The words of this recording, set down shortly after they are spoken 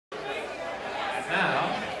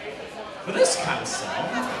Now, for this kind of song,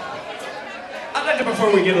 I'd like to,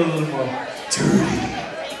 before we get a little more dirty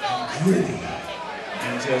and gritty,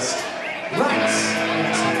 and just right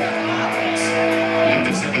into that house,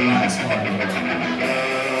 just a nice one.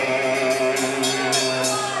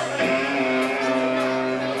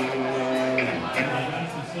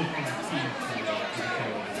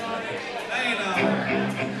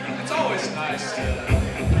 It's always nice to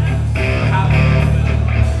have a little bit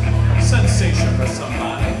of sensation for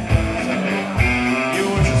somebody. So you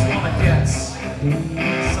just want to guess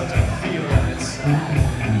such a feeling it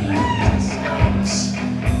just goes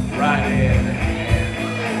right in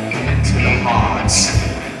and into the heart.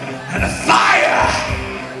 And a fire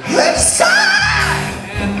inside!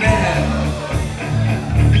 And then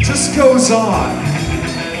it just goes on.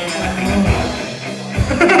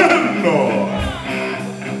 Lord.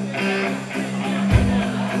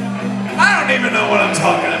 I don't even know what I'm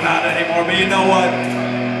talking about anymore, but you know what?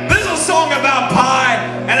 This is a song about pie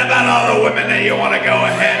and about other women that you want to go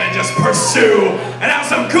ahead and just pursue and have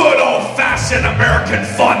some good old-fashioned American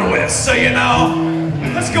fun with. So, you know,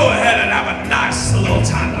 let's go ahead and have a nice little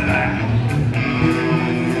time with that.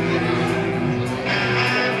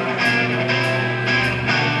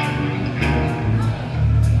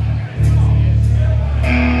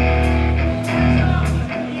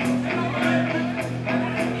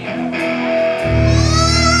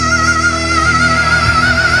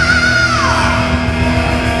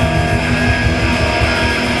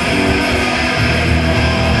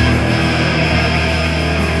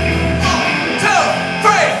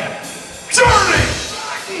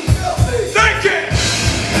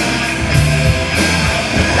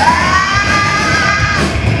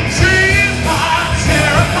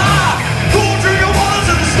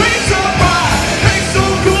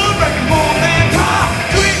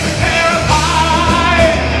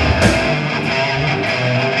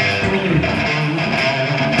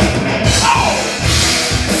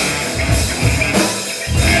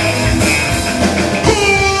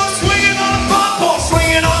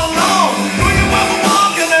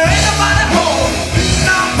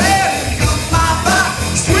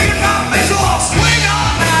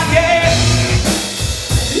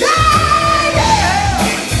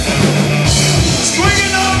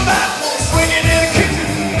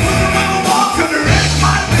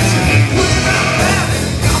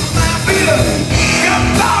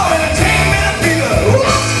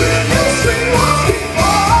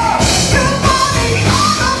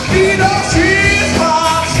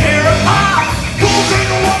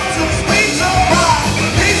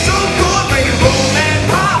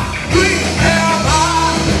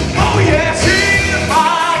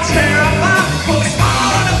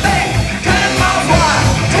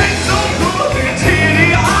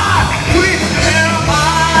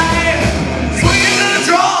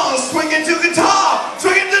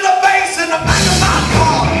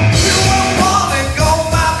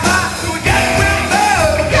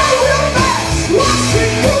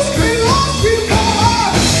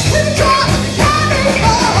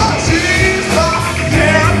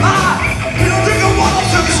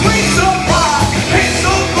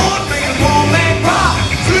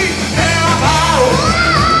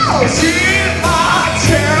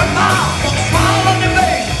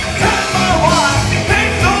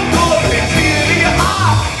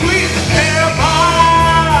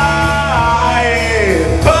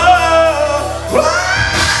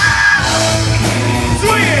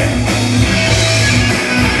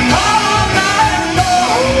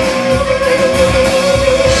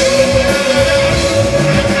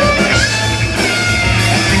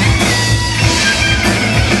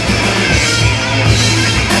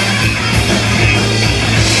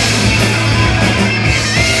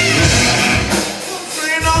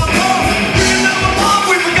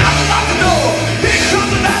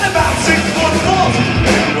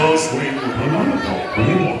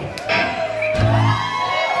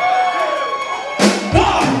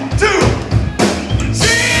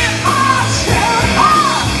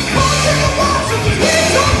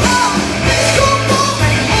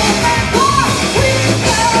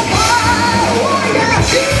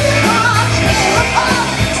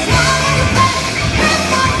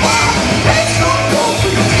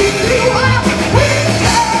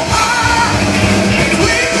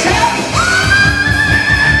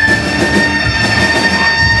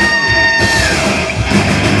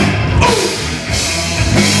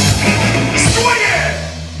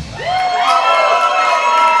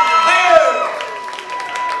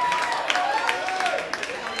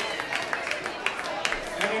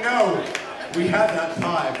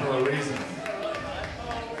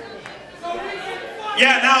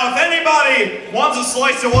 Now, if anybody wants a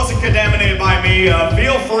slice that wasn't contaminated by me,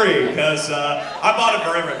 feel free, because I bought it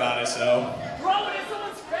for everybody, so. Throw it in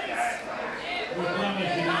someone's face!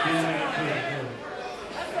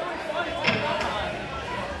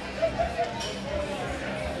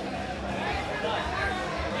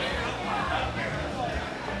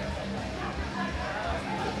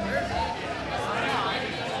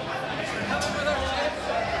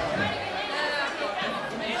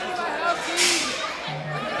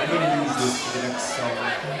 I'm going to use this for the next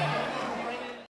song.